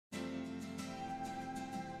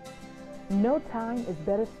no time is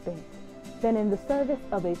better spent than in the service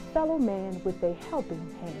of a fellow man with a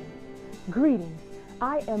helping hand. Greetings,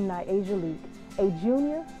 I am Nyasia, a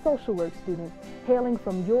junior social work student hailing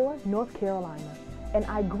from your North Carolina, and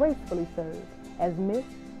I gracefully serve as Miss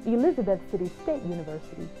Elizabeth City State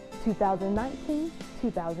University 2019-2020.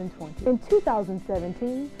 In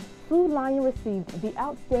 2017, Food Lion received the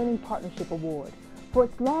Outstanding Partnership Award for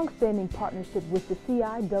its long-standing partnership with the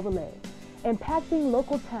CIAA, impacting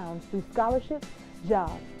local towns through scholarships,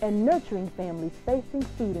 jobs, and nurturing families facing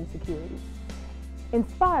food insecurity.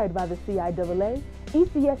 Inspired by the CIAA,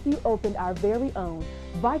 ECSU opened our very own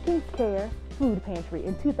Vikings Care Food Pantry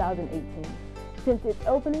in 2018. Since its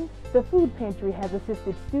opening, the food pantry has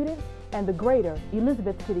assisted students and the greater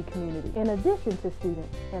Elizabeth City community. In addition to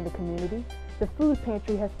students and the community, the food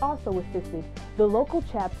pantry has also assisted the local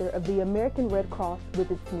chapter of the American Red Cross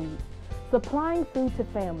with its needs, supplying food to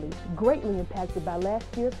families greatly impacted by last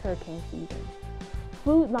year's hurricane season.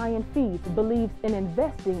 Food Lion Feeds believes in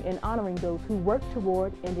investing and honoring those who work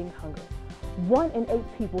toward ending hunger. 1 in 8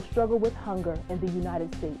 people struggle with hunger in the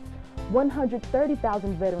United States.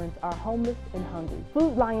 130,000 veterans are homeless and hungry.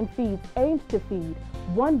 Food Lion Feeds aims to feed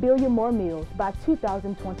 1 billion more meals by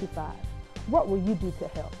 2025. What will you do to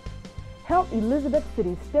help? Help Elizabeth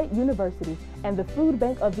City State University and the Food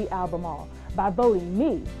Bank of the Albemarle by voting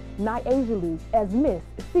me, Nyasia, as Miss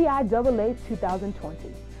CIAA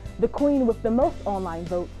 2020. The queen with the most online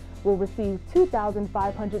votes will receive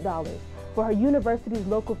 $2,500 for her university's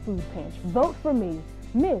local food pantry. Vote for me,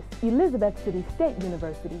 Miss Elizabeth City State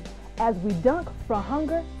University, as we dunk from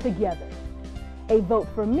hunger together. A vote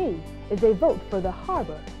for me is a vote for the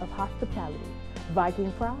harbor of hospitality.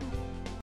 Viking pride.